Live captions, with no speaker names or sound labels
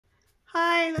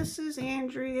Hi, this is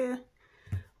Andrea.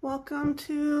 Welcome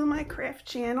to my craft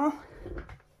channel.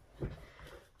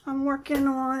 I'm working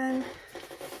on,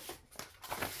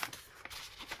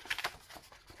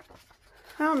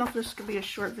 I don't know if this could be a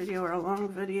short video or a long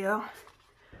video,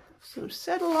 so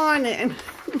settle on in.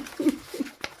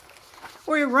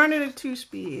 Or you run it at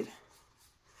 2-speed.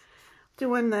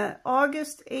 Doing the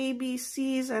August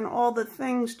ABCs and All the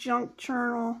Things Junk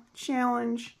Journal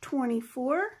Challenge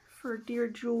 24 for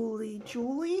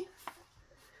DearJulieJulie.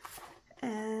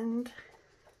 And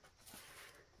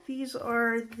these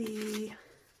are the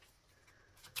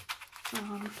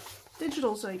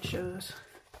digitals I chose.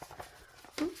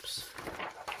 Oops.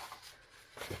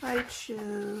 I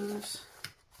chose,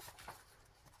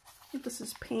 I think this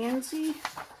is Pansy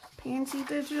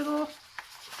Digital.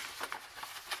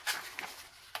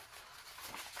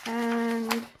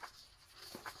 And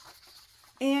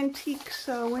Antique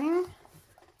Sewing.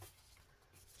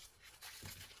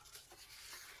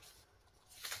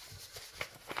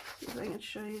 See if I can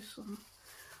show you some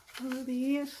of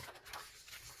these.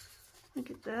 Look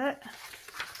at that.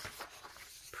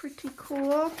 Pretty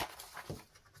cool.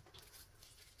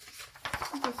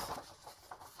 Just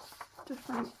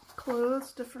different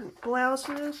clothes, different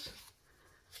blouses.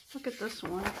 Look at this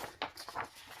one.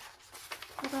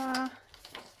 Ta-da.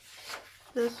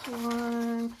 This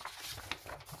one.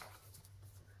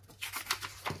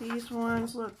 These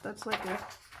ones, look, that's like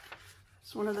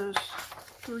it's one of those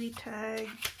 3-tag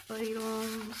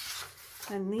items.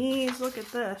 And these, look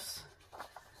at this.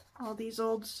 All these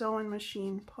old sewing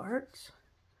machine parts.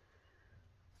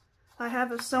 I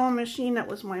have a sewing machine that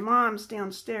was my mom's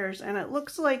downstairs, and it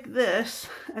looks like this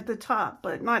at the top,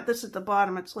 but not this at the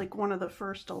bottom. It's like one of the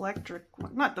first electric,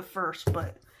 not the first,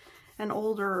 but an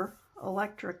older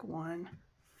electric one.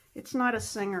 It's not a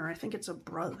Singer, I think it's a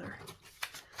Brother.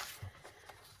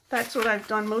 That's what I've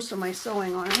done most of my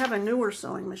sewing on. I have a newer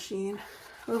sewing machine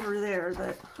over there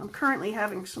that I'm currently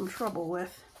having some trouble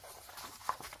with.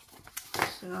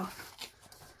 So,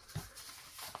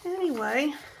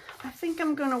 anyway, I think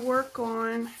I'm going to work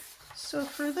on, so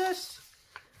for this,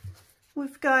 we're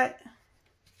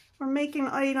making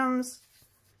items,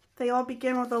 they all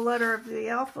begin with a letter of the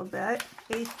alphabet,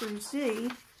 A through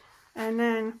Z, and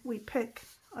then we pick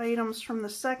items from the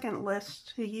second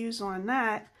list to use on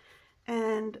that.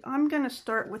 And I'm going to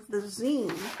start with the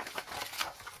zine.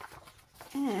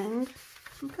 And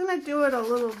I'm going to do it a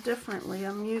little differently.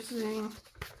 I'm using,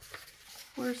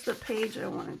 where's the page I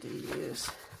wanted to use?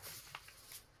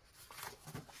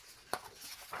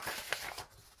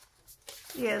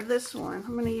 Yeah, this one.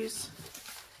 I'm going to use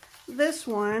this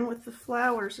one with the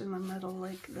flowers in the middle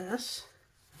like this.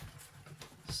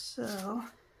 So,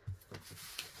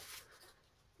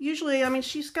 usually, I mean,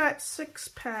 she's got 6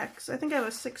 packs. I think I have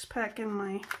a 6-pack in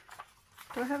my,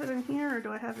 do I have it in here or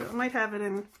do I have it? I might have it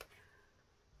in,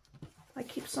 I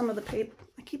keep some of the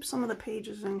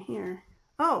pages in here.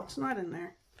 Oh, it's not in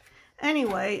there.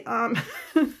 Anyway, I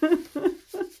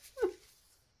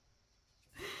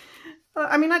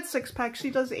mean, not 6-packs. She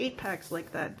does 8-packs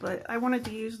like that, but I wanted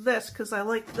to use this because I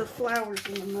like the flowers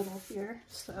in the middle here.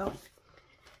 So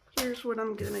here's what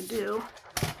I'm gonna do.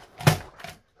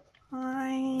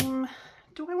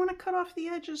 Do I want to cut off the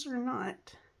edges or not?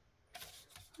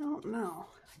 I don't know.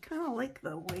 I kind of like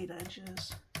the white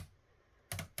edges.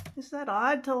 Is that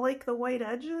odd to like the white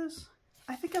edges?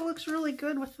 I think it looks really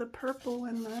good with the purple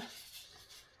and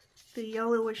the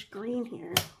yellowish green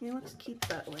here. Yeah, let's keep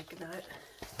that like that.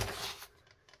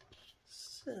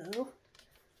 So,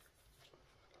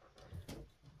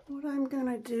 what I'm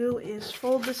gonna do is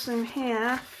fold this in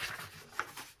half.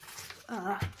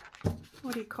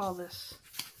 What do you call this?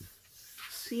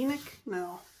 Scenic?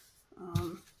 No.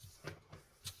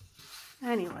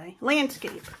 Anyway,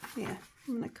 landscape. Yeah,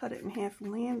 I'm gonna cut it in half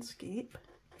landscape.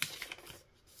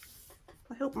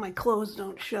 I hope my clothes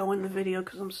don't show in the video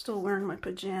because I'm still wearing my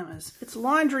pajamas. It's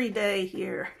laundry day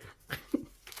here.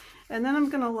 And then I'm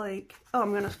gonna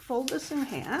I'm gonna fold this in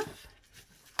half.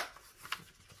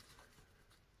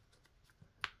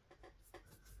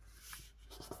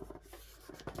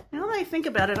 Now that I think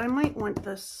about it, I might want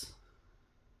this.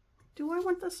 Do I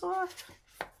want this off?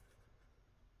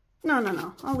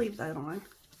 No. I'll leave that on.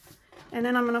 And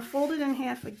then I'm going to fold it in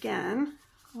half again.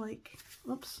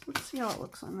 Oops, let's see how it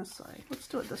looks on this side. Let's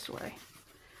do it this way.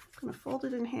 I'm going to fold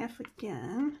it in half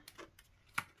again.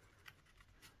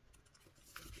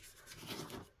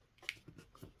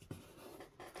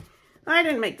 I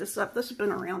didn't make this up. This has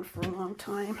been around for a long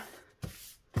time.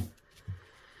 So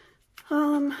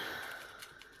I'm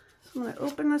going to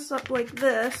open this up like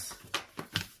this,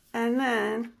 and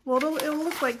then, well, it'll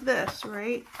look like this,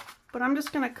 right? But I'm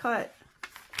just going to cut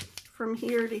from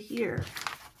here to here.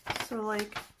 So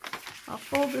like, I'll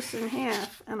fold this in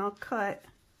half and I'll cut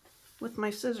with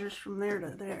my scissors from there to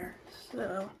there.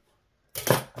 So,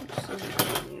 which scissors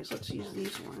can I use? Let's use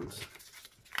these ones.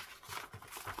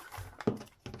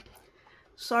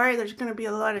 Sorry, there's going to be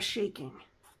a lot of shaking.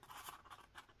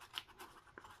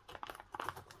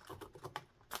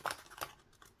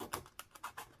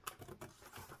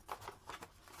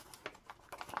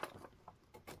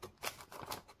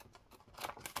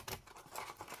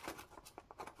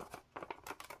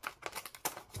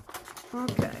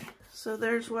 Okay, so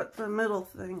there's what the middle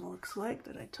thing looks like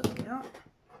that I took out.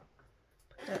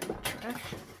 Put that in the trash.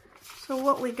 So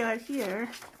what we got here,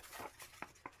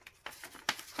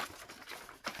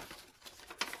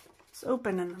 it's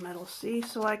open in the middle, see?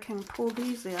 So I can pull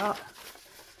these out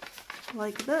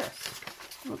like this.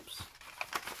 Oops.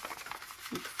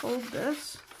 And fold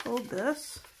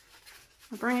this,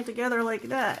 and bring it together like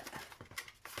that.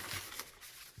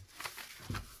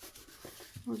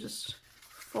 We'll just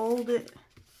fold it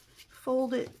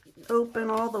open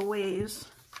all the ways,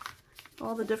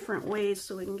 all the different ways,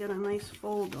 so we can get a nice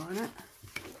fold on it.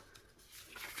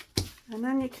 And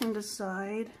then you can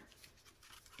decide,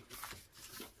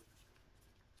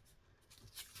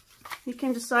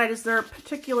 is there a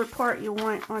particular part you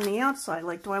want on the outside?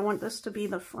 Like, do I want this to be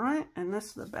the front and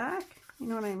this the back? You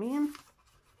know what I mean?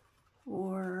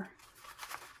 Or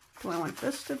do I want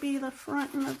this to be the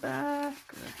front and the back?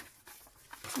 Or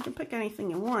you can pick anything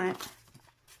you want.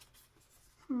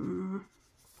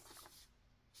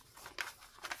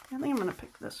 I think I'm going to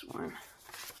pick this one.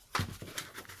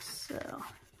 So,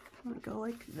 I'm going to go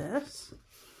like this.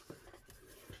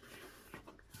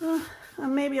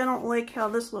 Maybe I don't like how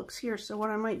this looks here, so what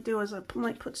I might do is I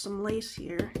might put some lace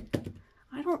here.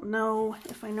 I don't know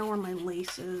if I know where my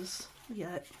lace is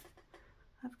yet.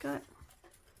 I've got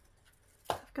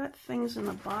things in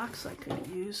the box I could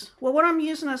use. Well, what I'm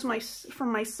using as for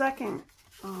my second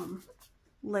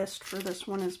list for this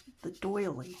one is the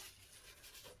doily.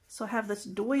 So I have this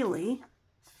doily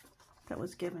that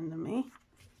was given to me,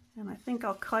 and I think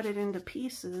I'll cut it into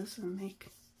pieces and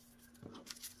make,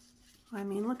 I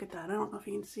mean, look at that. I don't know if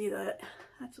you can see that.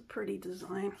 That's a pretty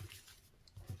design.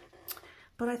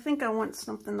 But I think I want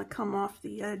something to come off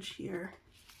the edge here.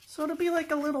 So it'll be like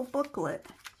a little booklet.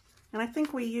 And I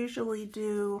think we usually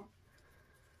do,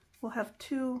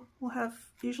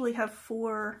 usually have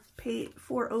four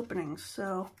openings.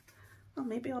 So, well,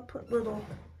 maybe I'll put little,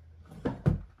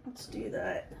 let's do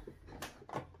that.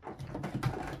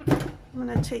 I'm going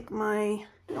to take my, you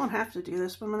don't have to do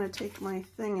this, but I'm going to take my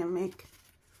thing and make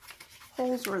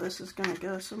holes where this is going to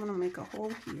go. So I'm going to make a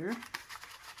hole here.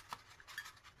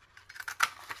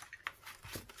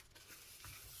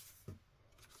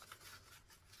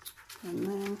 And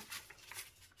then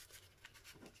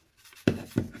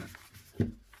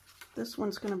this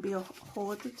one's going to be a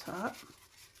hole at the top.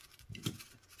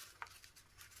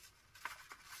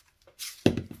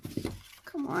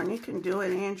 Come on, you can do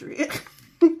it, Andrea.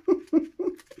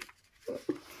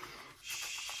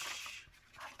 Shh,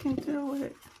 I can do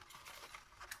it.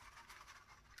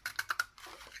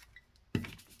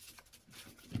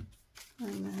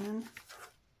 And then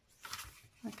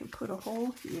I can put a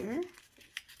hole here.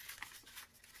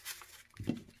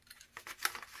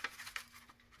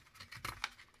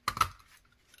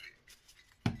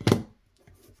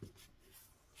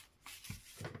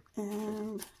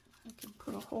 And I can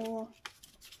put a hole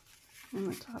in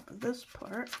the top of this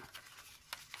part.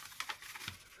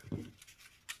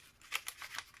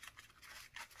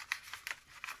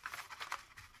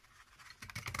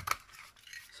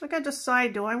 So I got to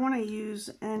decide, do I want to use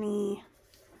any,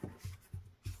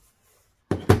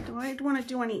 do I want to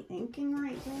do any inking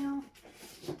right now?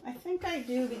 I think I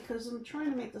do, because I'm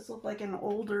trying to make this look like an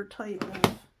older type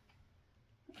of,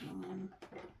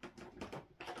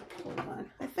 hold on.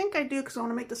 I think I do, because I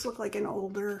want to make this look like an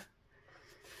older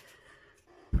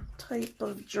type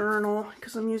of journal,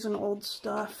 because I'm using old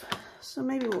stuff. So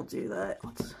maybe we'll do that.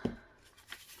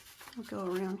 I'll go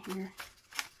around here.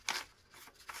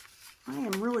 I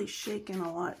am really shaking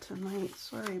a lot tonight.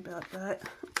 Sorry about that.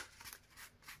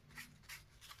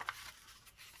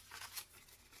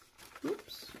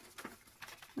 Oops.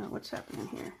 Oh, what's happening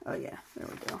here? Oh yeah, there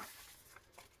we go.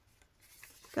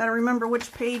 Gotta remember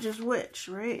which page is which,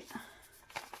 right?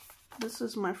 This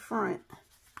is my front.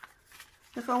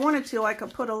 If I wanted to, I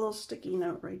could put a little sticky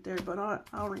note right there, but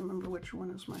I'll remember which one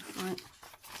is my front.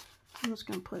 I'm just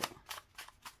gonna put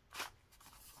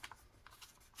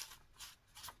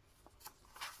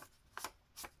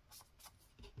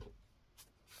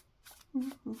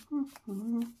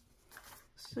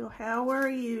So how are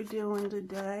you doing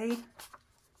today?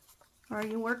 Are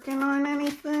you working on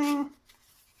anything?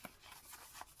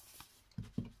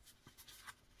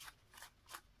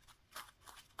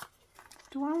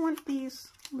 Do I want these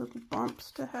little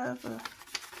bumps to have a...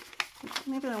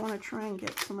 Maybe I want to try and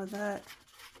get some of that.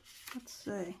 Let's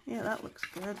see. Yeah, that looks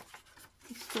good.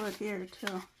 Let's do it here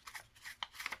too.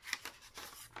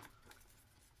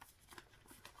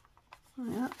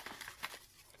 Yep.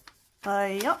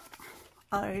 Yep.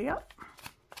 Yep.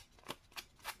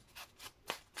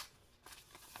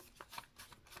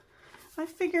 I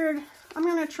figured I'm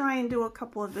going to try and do a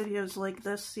couple of videos like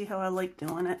this, see how I like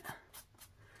doing it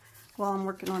while I'm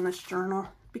working on this journal.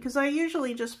 Because I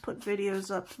usually just put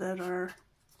videos up that are,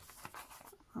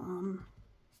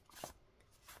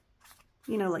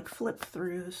 you know, like flip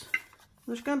throughs.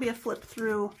 There's going to be a flip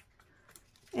through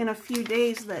in a few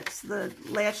days. That's the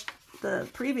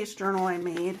previous journal I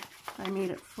made. I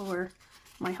made it for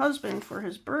my husband for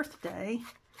his birthday.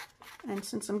 And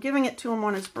since I'm giving it to him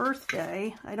on his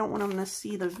birthday, I don't want him to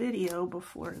see the video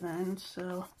before then.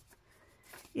 So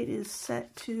it is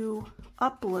set to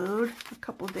upload a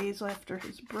couple days after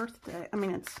his birthday. I mean,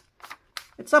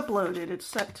 it's uploaded. It's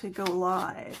set to go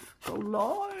live. Go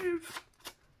live.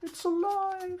 It's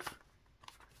alive.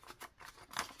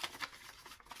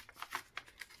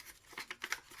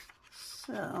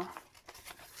 So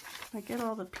I get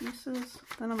all the pieces,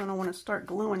 then I'm going to want to start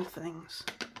gluing things.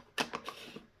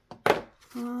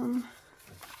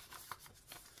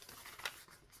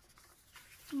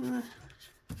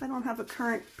 I don't have a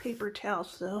current paper towel,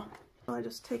 so I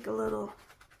just take a little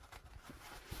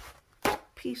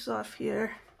piece off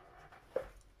here.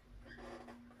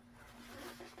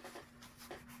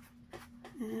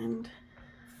 And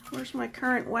where's my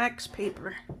current wax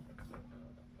paper?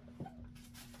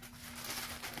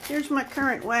 Here's my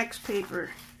current wax paper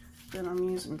that I'm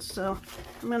using. So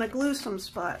I'm going to glue some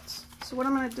spots. So what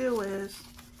I'm going to do is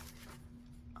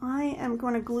I am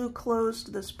going to glue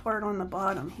closed this part on the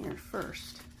bottom here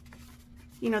first.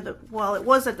 You know, well, it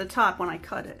was at the top when I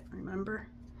cut it, remember?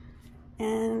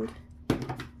 And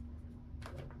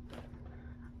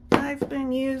I've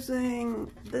been using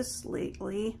this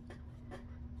lately.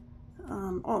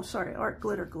 Oh, sorry, art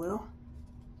glitter glue.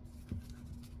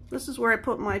 This is where I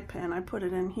put my pen. I put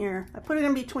it in here. I put it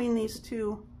in between these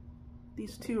two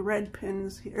red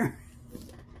pins here.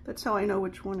 That's how I know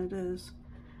which one it is.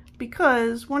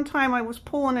 Because one time I was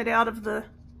pulling it out of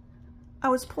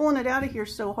here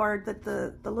so hard that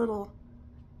the little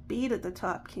bead at the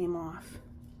top came off.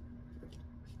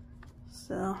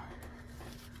 So,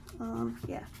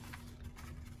 yeah.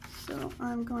 So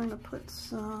I'm going to put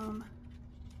some,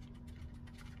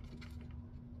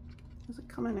 is it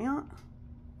coming out?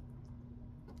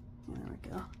 There we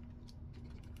go.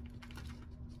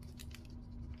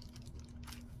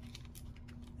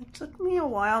 It took me a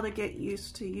while to get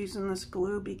used to using this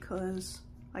glue because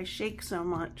I shake so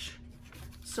much.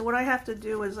 So what I have to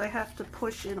do is I have to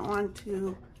push it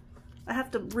onto, I have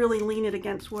to really lean it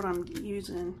against what I'm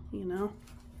using, you know?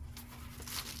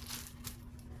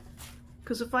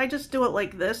 Because if I just do it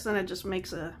like this, then it just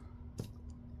makes it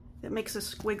makes a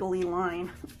squiggly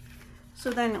line. So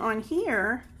then on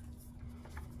here,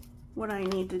 what I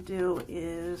need to do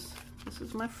is, this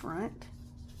is my front.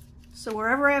 So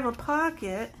wherever I have a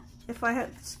pocket, if I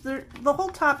have, the whole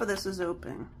top of this is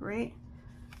open, right?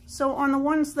 So on the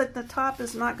ones that the top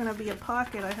is not going to be a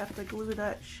pocket, I have to glue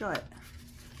that shut.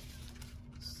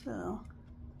 So,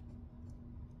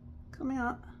 come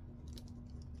out.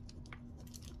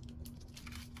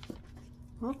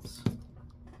 Whoops.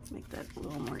 Make that a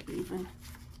little more even.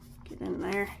 Get in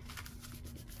there.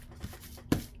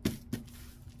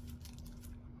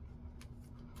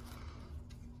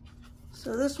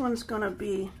 So this one's going to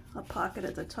be a pocket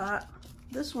at the top.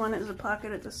 This one is a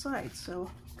pocket at the side, so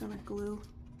I'm going to glue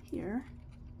here.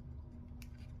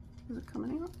 Is it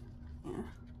coming out? Yeah.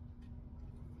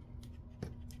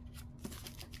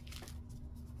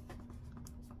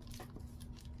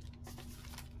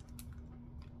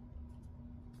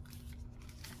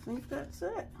 I think that's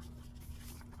it.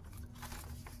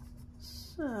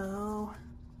 So,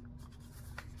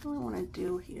 what do I want to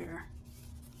do here?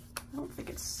 I don't think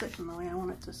it's sitting the way I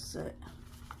want it to sit.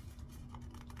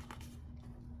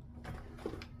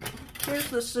 Here's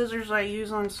the scissors I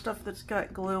use on stuff that's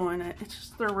got glue in it. It's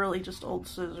just, they're really just old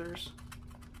scissors.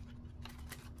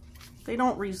 They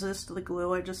don't resist the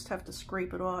glue. I just have to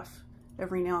scrape it off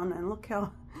every now and then. Look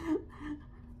how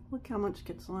much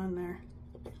gets on there.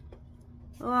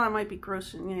 Oh, I might be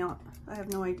grossing me out. I have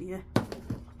no idea.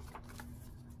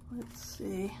 Let's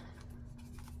see.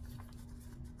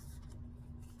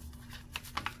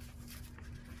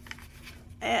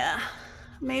 Yeah,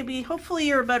 maybe, hopefully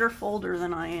you're a better folder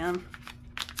than I am.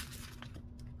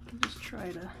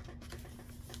 try to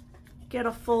get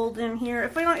a fold in here.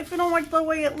 If you don't like the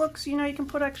way it looks, you know, you can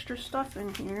put extra stuff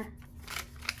in here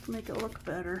to make it look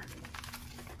better.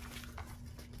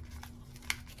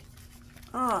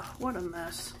 Ah, what a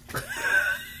mess.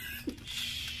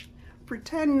 Shh.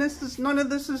 Pretend none of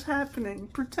this is happening.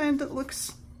 Pretend it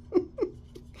looks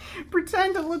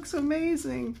pretend it looks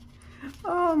amazing.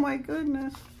 Oh my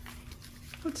goodness.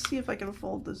 Let's see if I can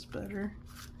fold this better.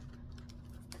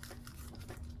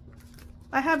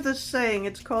 I have this saying,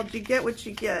 it's called you get what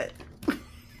you get.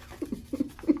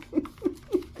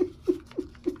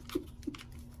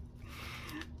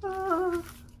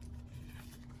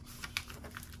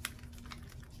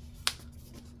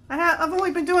 I've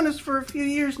only been doing this for a few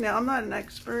years now. I'm not an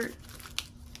expert.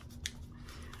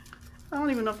 I don't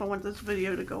even know if I want this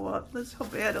video to go up. That's how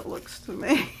bad it looks to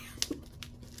me.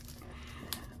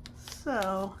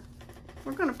 So,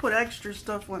 we're going to put extra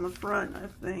stuff on the front, I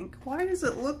think. Why does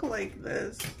it look like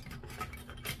this?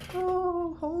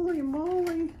 Oh, holy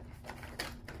moly.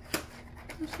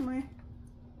 Here's my...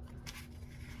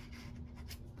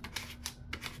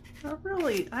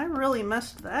 I really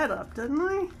messed that up, didn't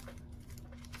I?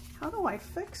 How do I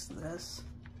fix this?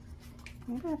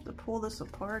 Maybe I have to pull this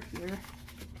apart here.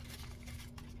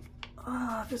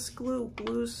 Ah, this glue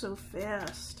glues so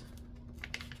fast.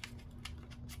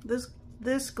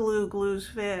 This glue glues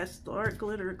fast, the art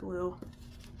glitter glue.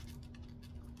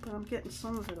 But I'm getting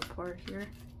some of it apart here.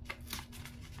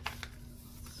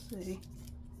 Let's see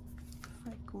if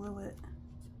I glue it.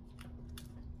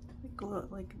 I glue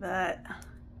it like that.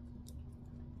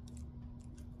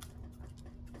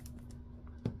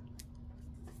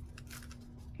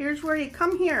 Here's where you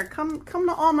come here. Come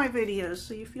to all my videos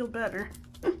so you feel better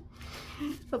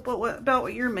about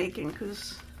what you're making,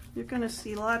 because you're gonna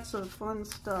see lots of fun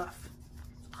stuff.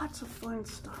 Lots of fun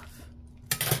stuff.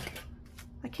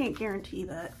 I can't guarantee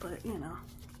that, but you know.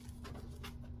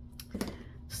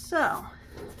 So,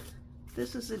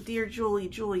 this is a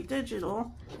DearJulieJulie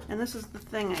Digital, and this is the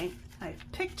thing I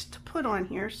picked to put on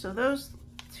here. So those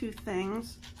two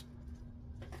things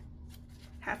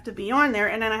have to be on there,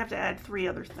 and then I have to add 3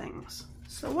 other things.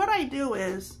 So what I do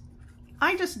is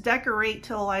I just decorate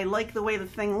till I like the way the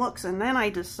thing looks, and then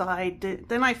I decide,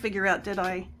 then I figure out, did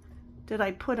I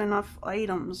put enough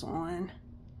items on?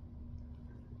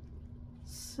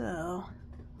 So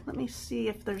let me see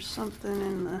if there's something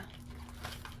in the...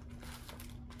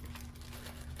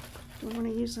 Do I want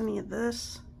to use any of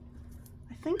this?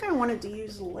 I think I wanted to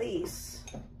use lace.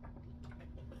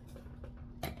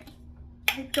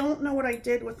 I don't know what I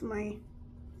did with my...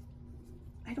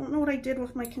 I don't know what I did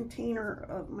with my container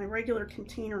of my regular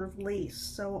container of lace.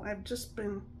 So I've just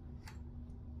been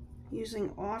using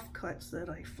offcuts that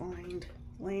I find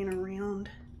laying around.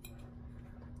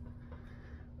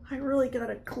 I really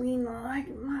gotta clean the...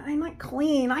 I'm not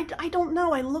clean. I don't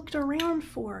know. I looked around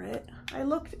for it.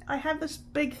 I have this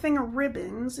big thing of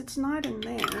ribbons. It's not in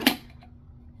there.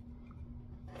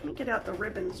 Let me get out the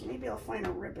ribbons. Maybe I'll find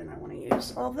a ribbon I want to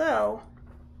use. Although,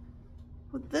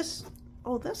 with this,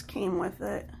 oh, this came with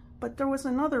it. But there was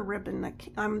another ribbon that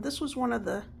came, this was one of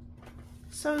the,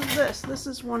 so is this. This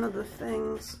is one of the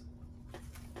things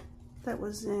that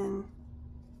was in,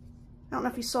 I don't know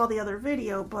if you saw the other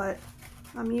video, but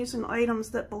I'm using items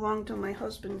that belong to my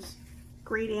husband's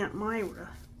great Aunt Myra.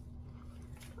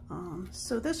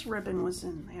 So this ribbon was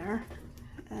in there.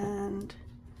 And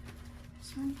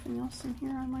is there anything else in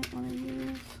here I might want to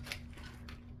use?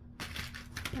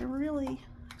 I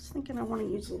was thinking I want to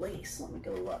use lace. Let me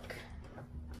go look.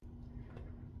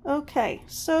 Okay,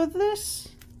 so this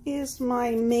is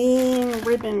my main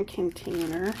ribbon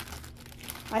container.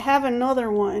 I have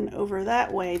another one over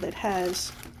that way that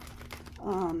has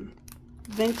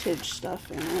vintage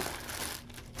stuff in it.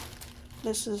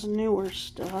 This is newer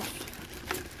stuff.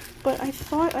 But I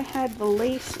thought I had the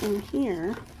lace in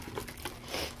here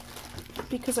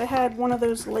because I had one of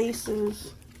those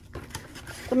laces.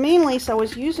 The main lace I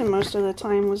was using most of the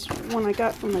time was one I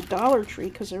got from the Dollar Tree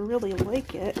because I really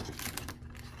like it.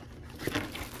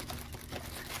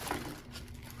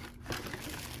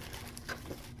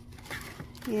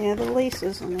 Yeah, the lace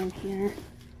isn't in here.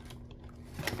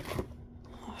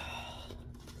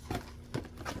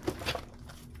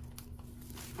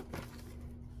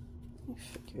 Let me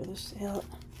figure this out.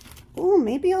 Oh,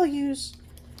 maybe I'll use...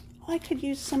 I could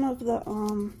use some of the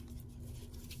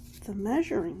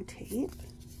measuring tape.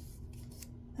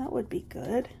 That would be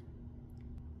good.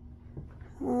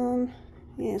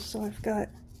 Yeah, so I've got...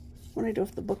 What do I do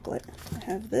with the booklet? I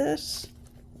have this.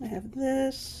 I have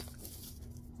this.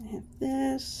 I have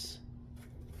this.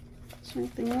 Is there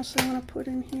anything else I want to put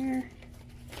in here?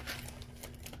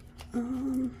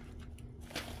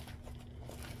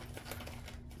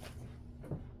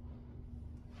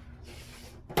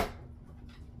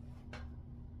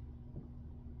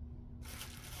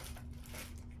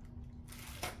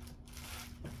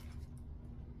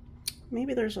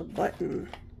 maybe there's a button.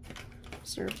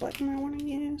 Is there a button I want to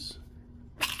use?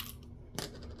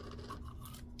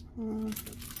 Ooh,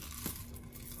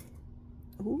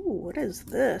 what is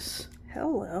this?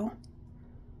 Hello.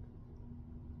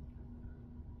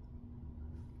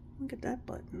 Look at that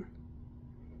button.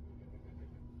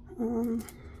 I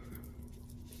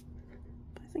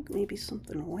think maybe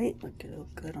something white would go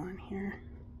good on here.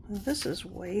 This is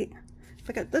white.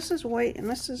 I got this is white and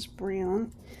this is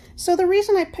brown. So the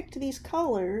reason I picked these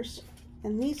colors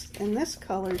and this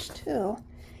colors too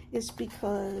is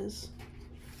because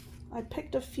I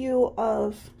picked a few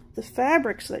of the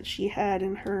fabrics that she had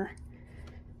in her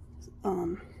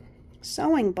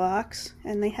sewing box,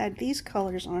 and they had these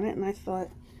colors on it, and I thought,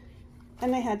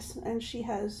 and she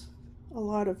has a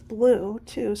lot of blue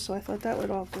too, so I thought that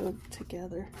would all go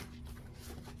together.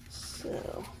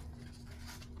 So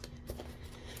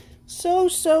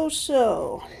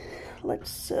let's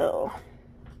sew.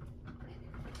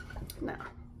 Now,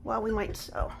 while we might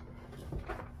sew.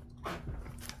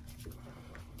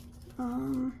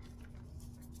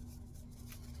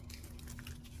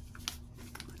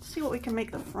 Let's see what we can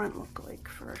make the front look like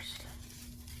first.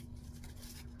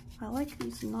 I like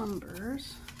these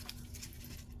numbers.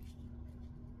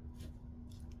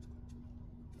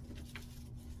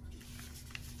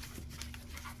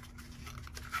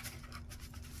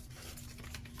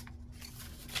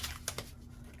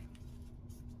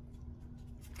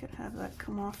 Could have that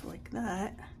come off like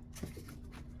that.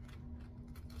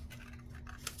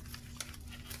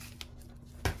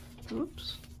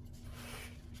 Oops.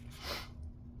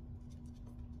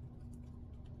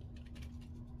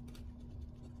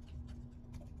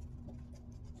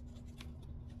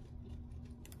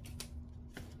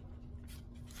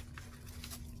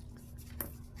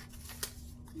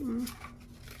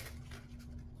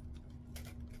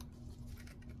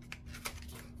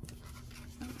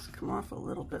 Let's come off a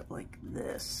little bit like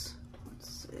this.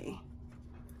 Let's see.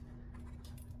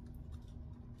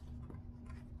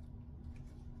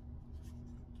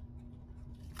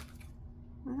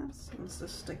 That seems to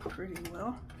stick pretty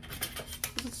well.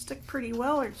 Does it stick pretty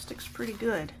well, or it sticks pretty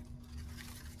good?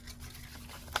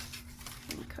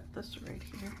 Let me cut this right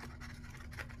here.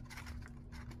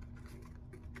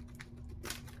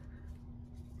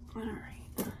 All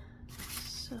right,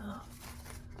 so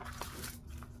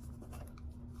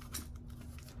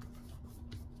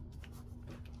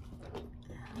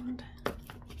and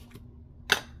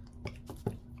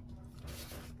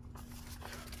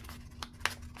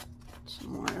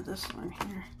some more of this one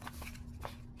here.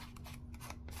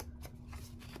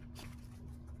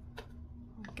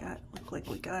 Look like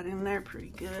we got in there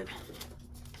pretty good.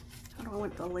 How do I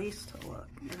want the lace to look?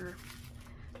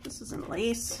 This isn't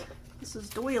lace. This is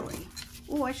doily.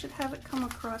 Oh, I should have it come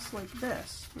across like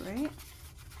this, right?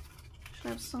 Should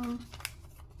have some.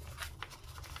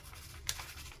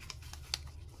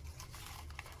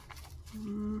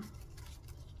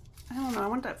 I don't know. I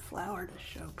want that flower to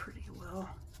show pretty well.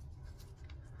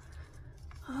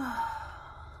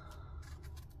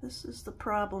 This is the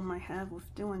problem I have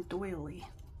with doing doily.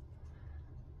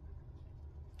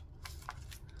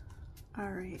 All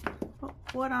right,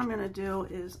 what I'm gonna do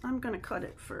is I'm gonna cut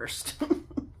it first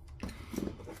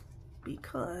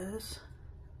because,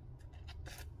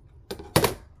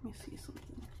 let me see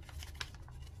something.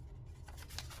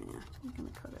 Yeah, I'm gonna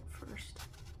cut it first.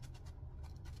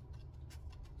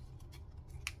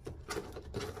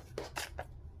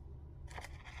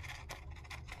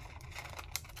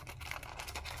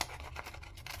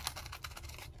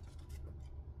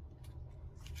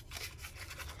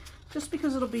 Just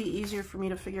because it'll be easier for me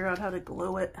to figure out how to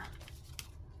glue it.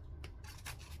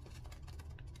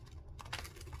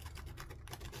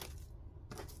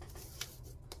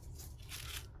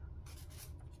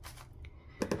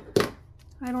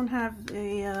 I don't have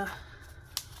a,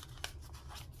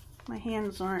 my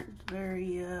hands aren't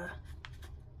very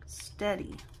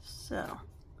steady, so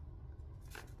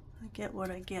I get what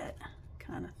I get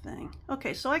kind of thing.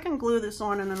 Okay, so I can glue this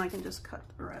on and then I can just cut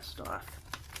the rest off.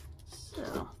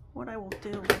 So what I will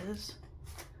do is,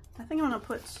 I think I'm going to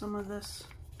put some of this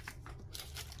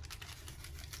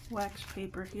wax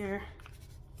paper here.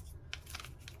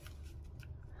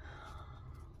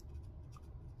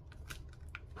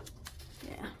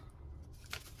 Yeah.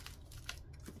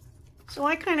 So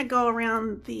I kind of go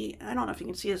around the, I don't know if you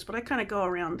can see this, but I kind of go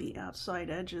around the outside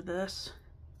edge of this.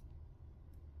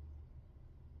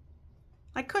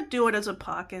 I could do it as a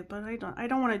pocket, but I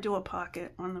don't want to do a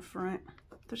pocket on the front.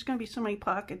 There's going to be so many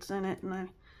pockets in it, and I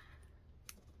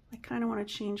kind of want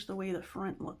to change the way the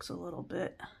front looks a little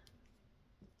bit.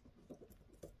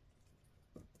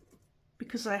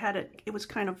 Because I had it was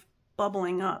kind of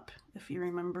bubbling up, if you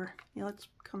remember. Yeah, let's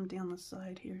come down the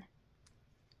side here.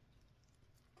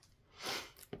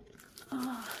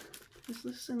 Is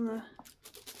this in the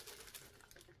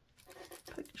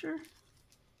picture?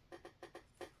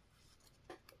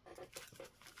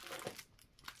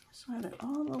 So I had it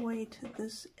all the way to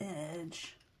this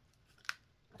edge,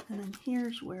 and then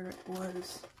here's where it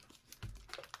was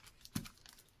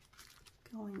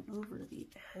going over the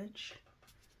edge.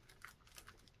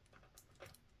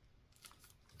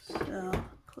 So,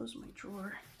 close my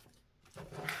drawer.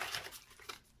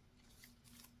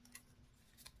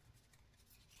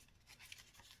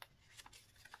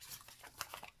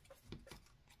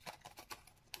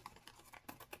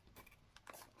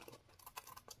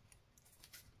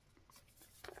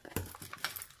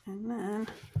 And then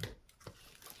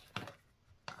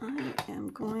I am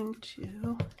going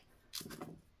to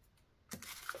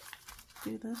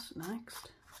do this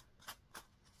next.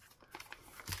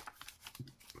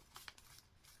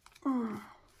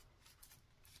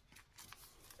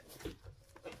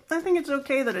 I think it's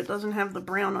okay that it doesn't have the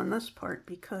brown on this part,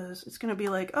 because it's going to be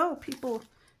like, oh, people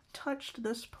touched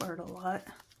this part a lot.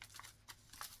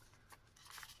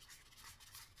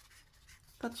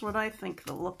 That's what I think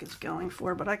the look is going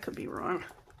for, but I could be wrong.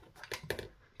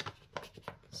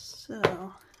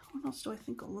 So, what else do I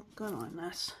think will look good on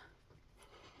this?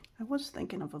 I was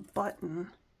thinking of a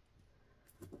button.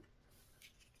 If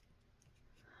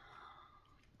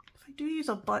I do use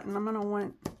a button, I'm going to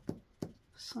want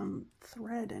some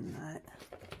thread in that,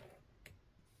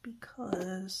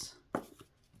 because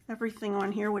everything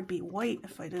on here would be white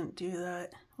if I didn't do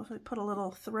that. What if I put a little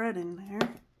thread in there?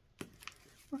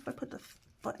 What if I put the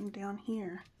button down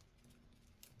here?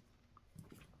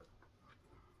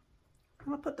 I'm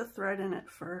going to put the thread in it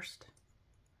first,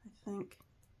 I think.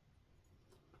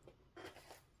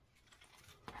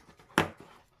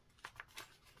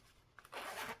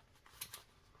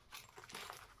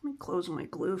 Let me close my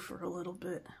glue for a little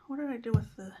bit. What did I do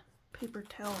with the paper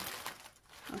towel?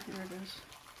 Oh, here it is.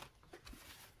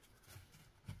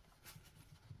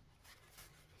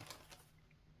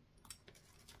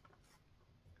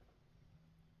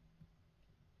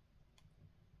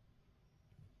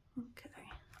 Okay.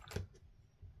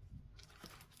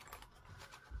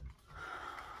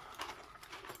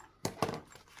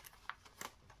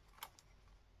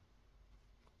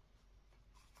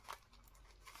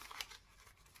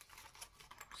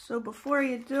 So before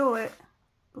you do it,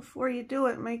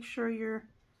 make sure you're,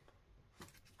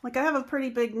 like, I have a pretty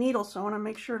big needle, so I want to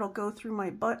make sure it'll go through my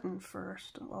button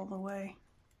first, all the way.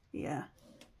 Yeah,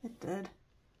 it did.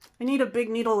 I need a big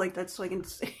needle like that so I can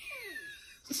see,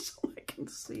 so I can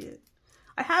see it.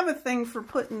 I have a thing for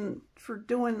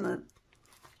doing the,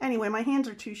 anyway, my hands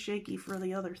are too shaky for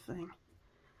the other thing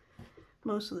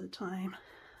most of the time.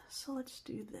 So let's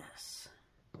do this.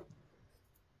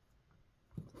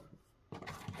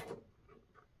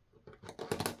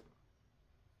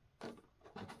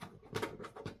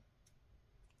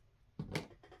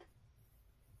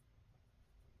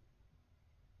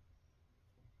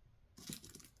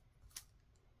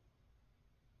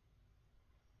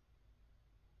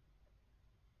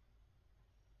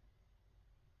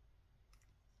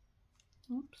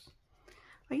 Oops.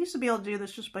 I used to be able to do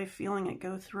this just by feeling it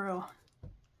go through.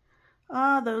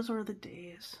 Ah, those were the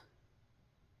days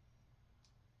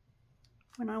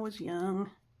when I was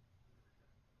young.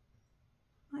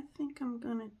 I think I'm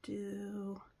gonna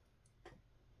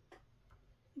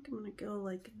go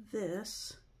like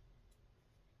this.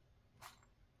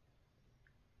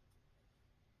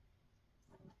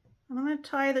 I'm gonna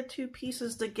tie the two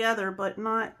pieces together, but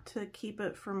not to keep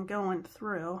it from going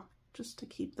through, just to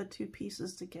keep the two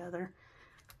pieces together.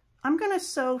 I'm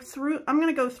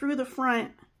gonna go through the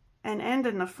front and end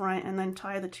in the front and then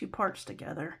tie the two parts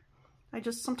together.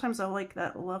 Sometimes I like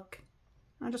that look.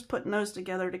 I'm just putting those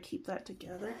together to keep that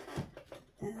together.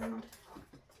 And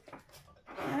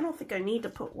I don't think I need to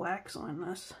put wax on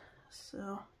this,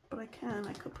 so, but I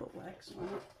could put wax on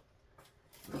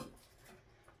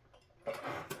it.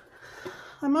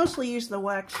 I mostly use the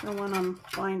wax for when I'm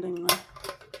binding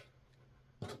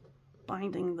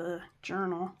the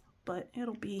journal, but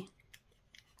it'll be,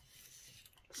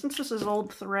 since this is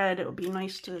old thread, it would be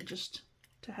nice to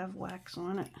have wax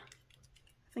on it.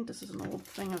 I think this is an old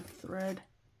thing of thread.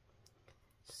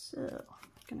 So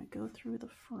I'm gonna go through the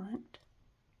front.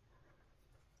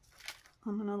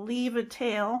 I'm gonna leave a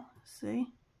tail,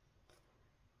 see?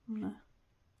 I'm gonna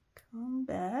come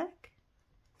back.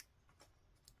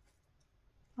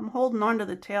 I'm holding onto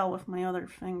the tail with my other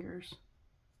fingers.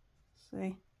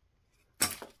 See?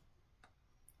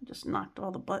 I just knocked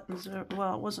all the buttons out.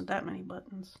 Well, it wasn't that many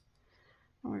buttons.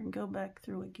 We're going to go back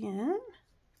through again.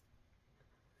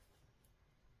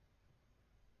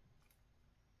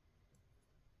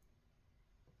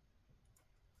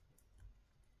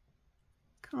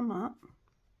 Come up.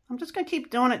 I'm just going to keep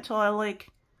doing it till I like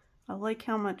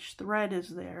how much thread is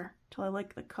there, till I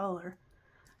like the color.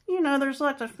 You know, there's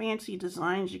lots of fancy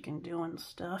designs you can do and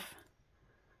stuff.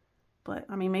 But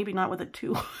I mean, maybe not with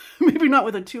a maybe not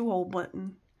with a 2-hole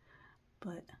button.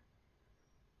 But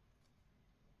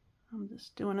I'm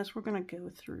just doing this. We're going to go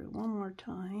through one more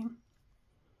time.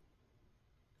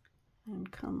 And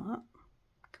come up.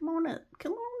 Come on up.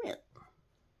 Come on up.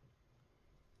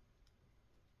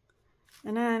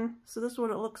 And then, so this is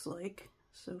what it looks like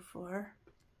so far.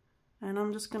 And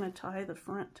I'm just going to tie the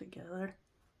front together.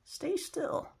 Stay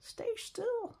still. Stay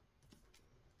still.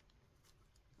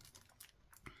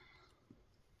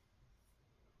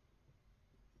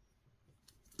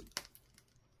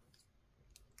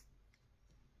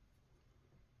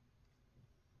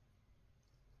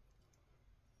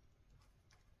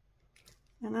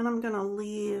 And then I'm going to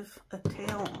leave a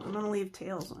tail. I'm going to leave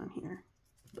tails on here.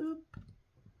 Boop.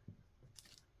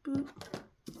 Boop.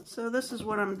 So this is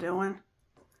what I'm doing.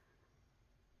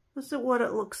 This is what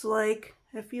it looks like.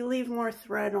 If you leave more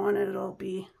thread on it, it'll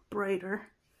be brighter.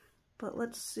 But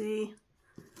let's see.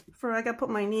 I gotta put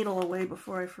my needle away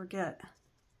before I forget.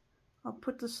 I'll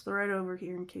put this thread over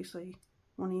here in case I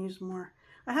want to use more.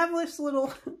 I have this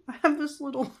little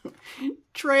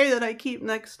tray that I keep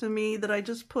next to me that I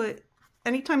just put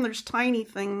anytime there's tiny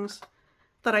things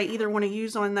that I either want to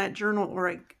use on that journal or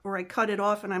I cut it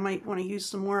off and I might want to use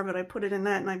some more of it. I put it in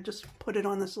that and I just put it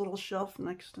on this little shelf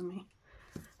next to me.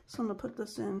 So I'm going to put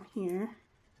this in here.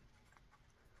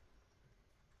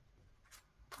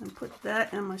 And put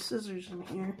that and my scissors in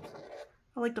here.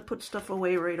 I like to put stuff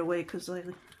away right away because that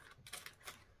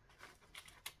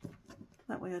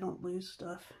way I don't lose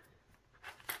stuff.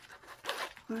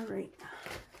 Alright.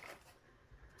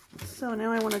 So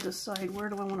now I want to decide where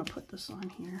do I want to put this on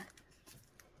here.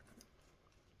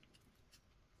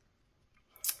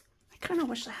 I kind of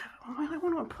wish I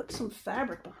want to put some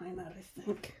fabric behind that, I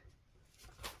think.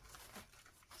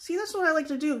 See, that's what I like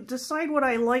to do. Decide what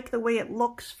I like the way it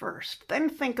looks first. Then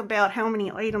think about how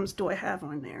many items do I have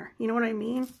on there. You know what I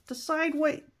mean? Decide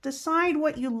what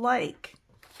you like.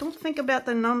 Don't think about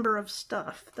the number of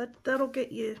stuff. That'll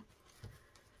get you,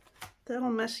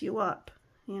 that'll mess you up,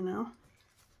 you know?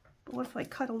 But what if I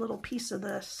cut a little piece of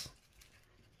this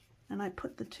and I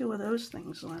put the 2 of those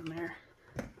things on there?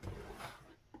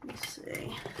 Let me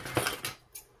see.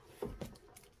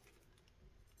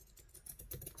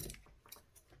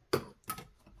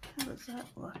 How does that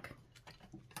look?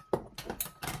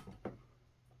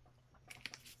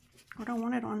 I don't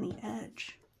want it on the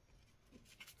edge.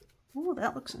 Oh,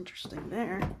 that looks interesting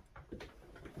there.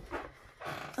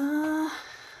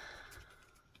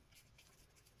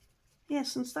 Yeah,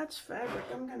 since that's fabric,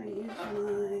 I'm going to use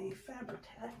my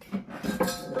Fabri-Tac.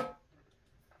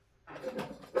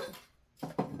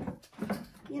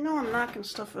 You know I'm knocking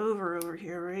stuff over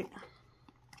here, right?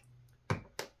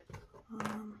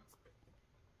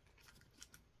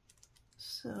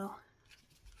 So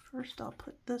first I'll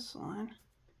put this on.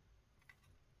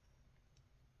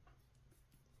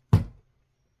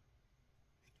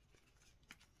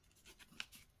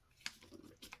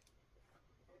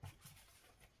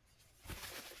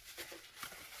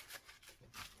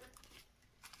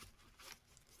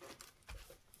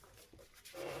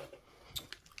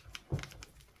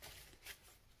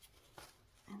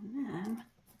 And then,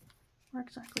 where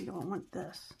exactly do I want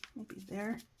this? Maybe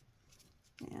there?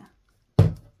 Yeah.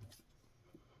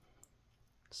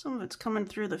 Some of it's coming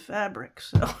through the fabric,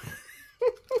 so.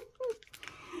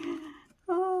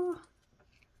 Oh.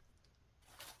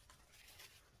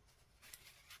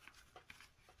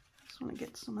 Just want to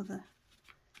get some of the.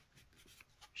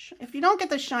 If you don't get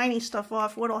the shiny stuff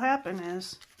off, what'll happen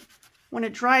is, when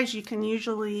it dries, you can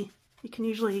usually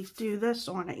do this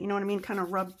on it. You know what I mean? Kind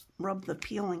of rub the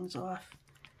peelings off.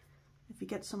 If you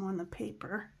get some on the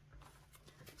paper.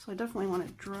 So I definitely want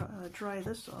to dry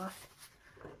this off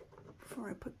before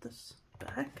I put this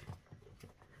back.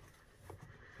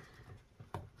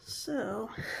 So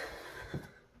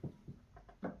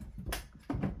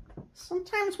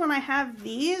sometimes when I have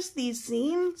these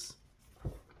zines,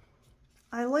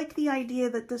 I like the idea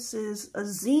that this is a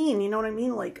zine, you know what I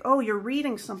mean? Like, oh, you're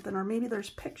reading something, or maybe there's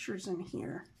pictures in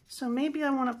here. So maybe I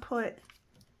want to put,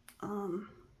 well,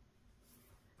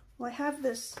 I have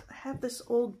this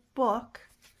old book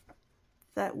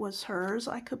that was hers.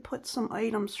 I could put some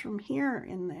items from here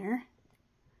in there.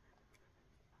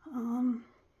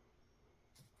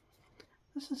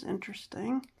 This is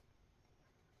interesting.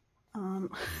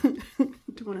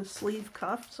 doing a sleeve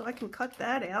cuff, so I can cut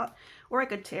that out, or I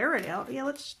could tear it out. Yeah,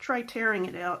 let's try tearing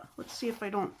it out. Let's see if I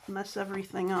don't mess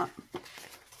everything up.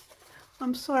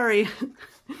 I'm sorry.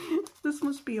 This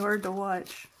must be hard to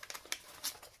watch.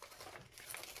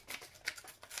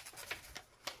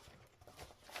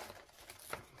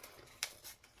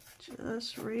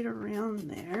 Just right around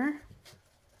there.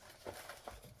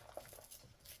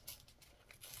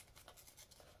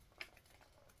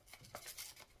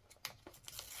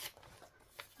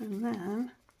 And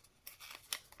then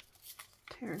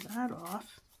tear that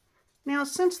off. Now,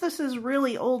 since this is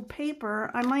really old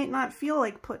paper, I might not feel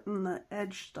like putting the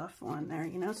edge stuff on there,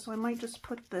 you know, so I might just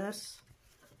put this.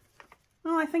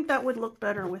 Oh, I think that would look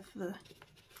better with the,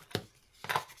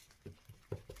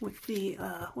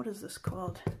 what is this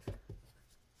called?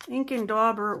 Ink and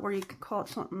dauber, or you can call it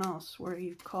something else, where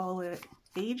you call it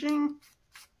aging,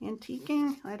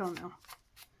 antiquing, I don't know.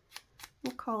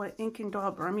 We'll call it ink and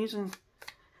dauber. I'm using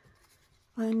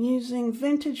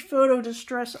Vintage Photo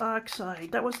Distress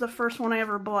Oxide. That was the first one I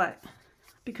ever bought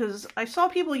because I saw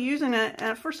people using it,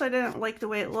 and at first I didn't like the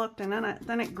way it looked, and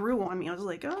then it grew on me. I was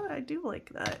like, oh, I do like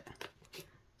that.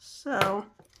 So,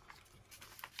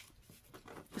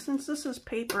 since this is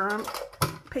paper,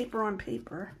 paper on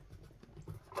paper.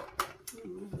 Let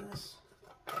me move this.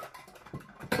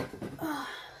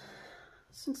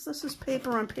 Since this is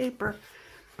paper on paper,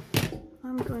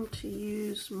 I'm going to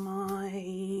use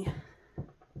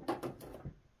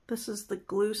this is the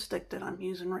glue stick that I'm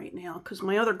using right now, because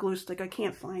my other glue stick I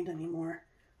can't find anymore.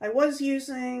 I was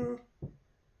using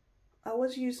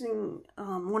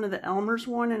one of the Elmer's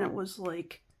one, and it was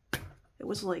like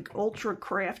Ultra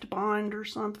Craft Bond or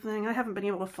something. I haven't been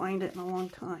able to find it in a long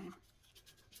time.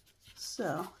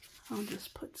 So I'll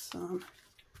just put some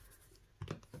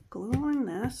glue on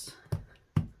this.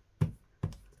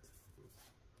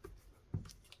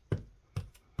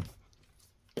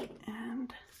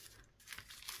 And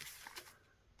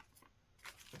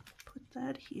put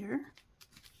that here.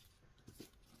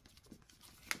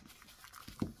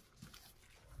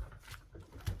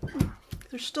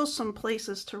 There's still some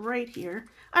places to write here.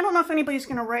 I don't know if anybody's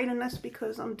going to write in this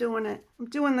because I'm doing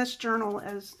this journal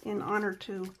as in honor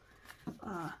to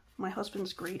my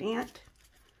husband's great aunt.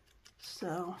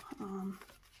 So,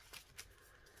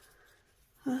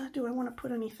 do I want to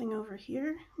put anything over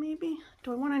here, maybe?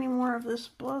 Do I want any more of this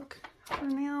book for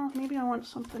now? Maybe I want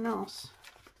something else.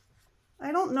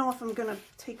 I don't know if I'm going to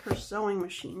take her sewing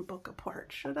machine book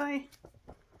apart. Should I?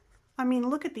 I mean,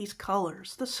 look at these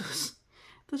colors. This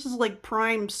is like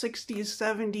prime 60s,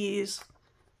 70s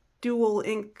dual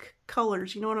ink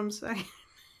colors. You know what I'm saying?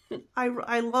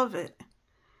 I love it.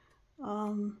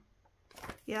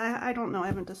 Yeah, I don't know. I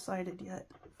haven't decided yet.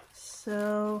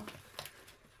 So,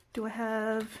 do I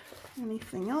have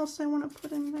anything else I want to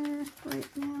put in there right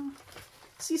now?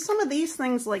 See, some of these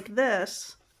things like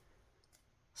this,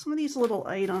 some of these little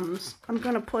items, I'm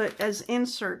going to put as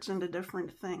inserts into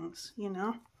different things, you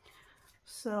know?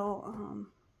 So,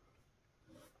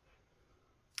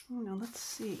 I don't know, let's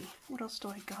see. What else do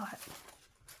I got?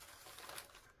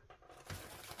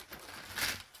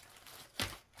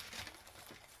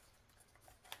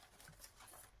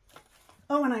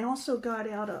 Oh, and I also got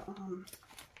out a,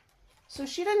 so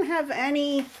she didn't have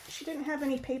any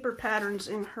paper patterns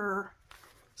in her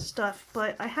stuff,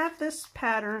 but I have this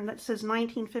pattern that says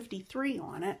 1953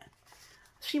 on it.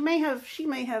 She may have, this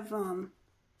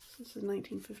is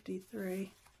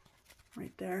 1953,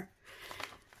 right there.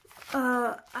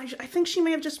 I think she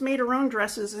may have just made her own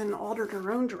dresses and altered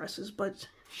her own dresses, but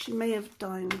she may have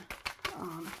done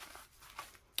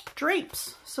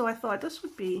drapes. So I thought this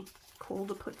would be cool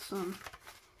to put some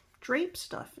drape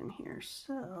stuff in here.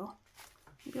 So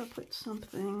maybe I'll put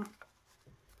something.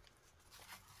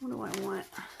 What do I want?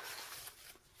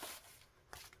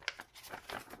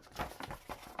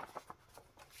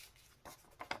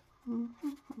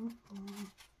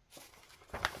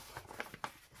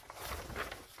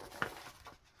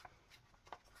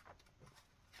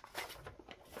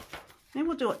 Maybe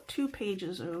we'll do it 2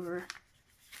 pages over.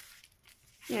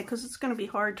 Yeah, because it's going to be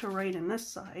hard to write in this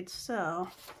side. So,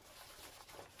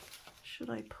 should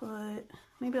I put,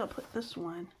 maybe I'll put this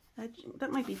one.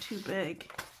 That might be too big.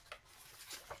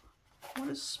 What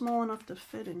is small enough to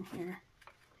fit in here?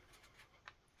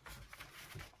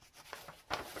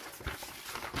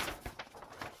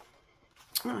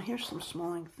 Oh, here's some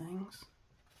small things.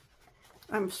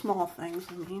 Small things,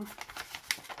 I mean.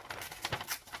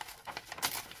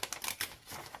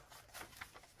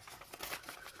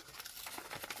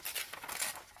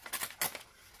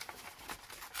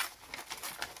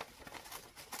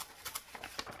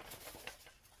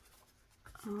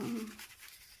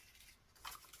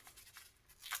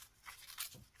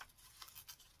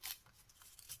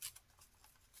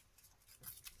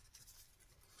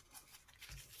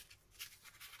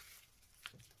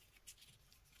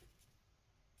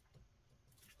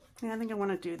 Yeah, I think I want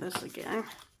to do this again.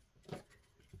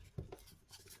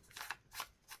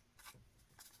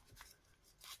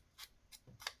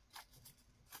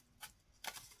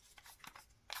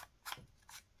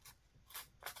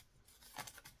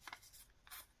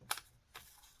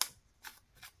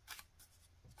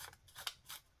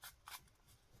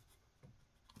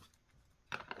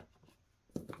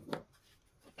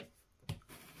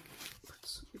 Put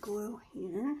some glue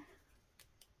here.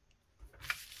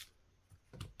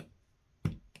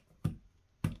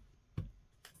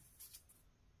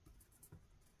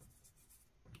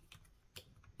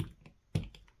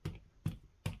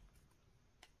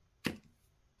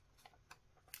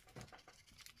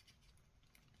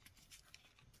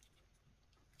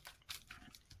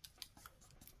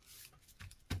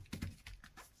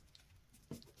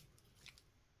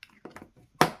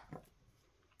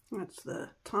 That's the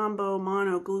Tombow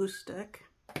Mono glue stick,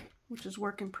 which is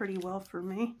working pretty well for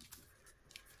me.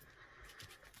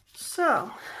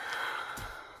 So,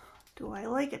 do I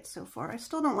like it so far? I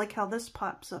still don't like how this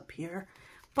pops up here,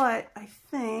 but I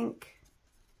think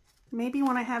maybe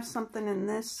when I have something in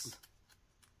this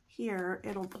here,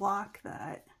 it'll block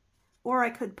that. Or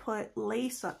I could put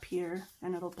lace up here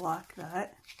and it'll block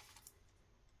that.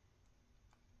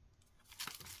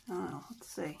 Oh,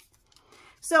 let's see.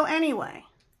 So anyway,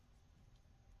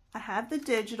 I have the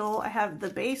digital, I have the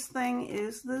base thing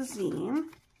is the zine,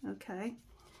 okay,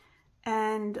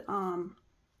 and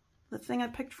the thing I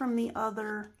picked from the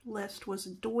other list was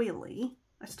doily.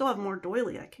 I still have more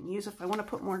doily I can use if I want to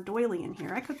put more doily in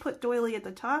here. I could put doily at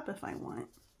the top if I want.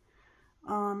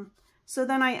 So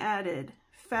then I added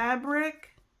fabric,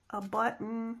 a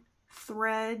button,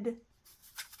 thread,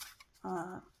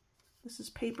 this is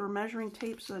paper measuring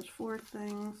tape, so that's 4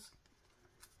 things.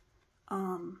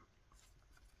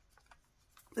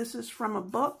 This is from a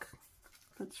book,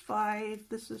 that's 5.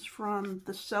 This is from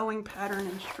the sewing pattern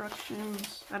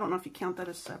instructions. I don't know if you count that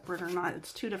as separate or not.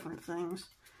 It's 2 different things.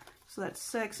 So that's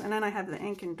 6. And then I have the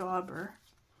ink and dauber.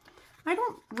 I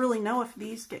don't really know if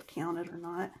these get counted or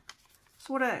not.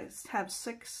 So what I have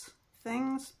 6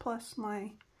 things plus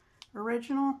my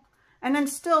original. And then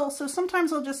still, so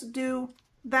sometimes I'll just do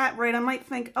that right. I might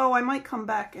think, oh, I might come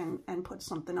back and put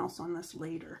something else on this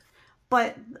later.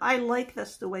 But I like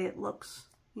this the way it looks,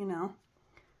 you know.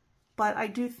 But I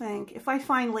do think if I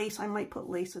find lace, I might put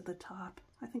lace at the top.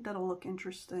 I think that'll look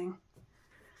interesting.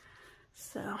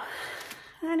 So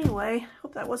anyway,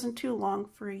 hope that wasn't too long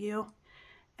for you.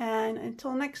 And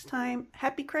until next time,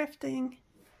 happy crafting.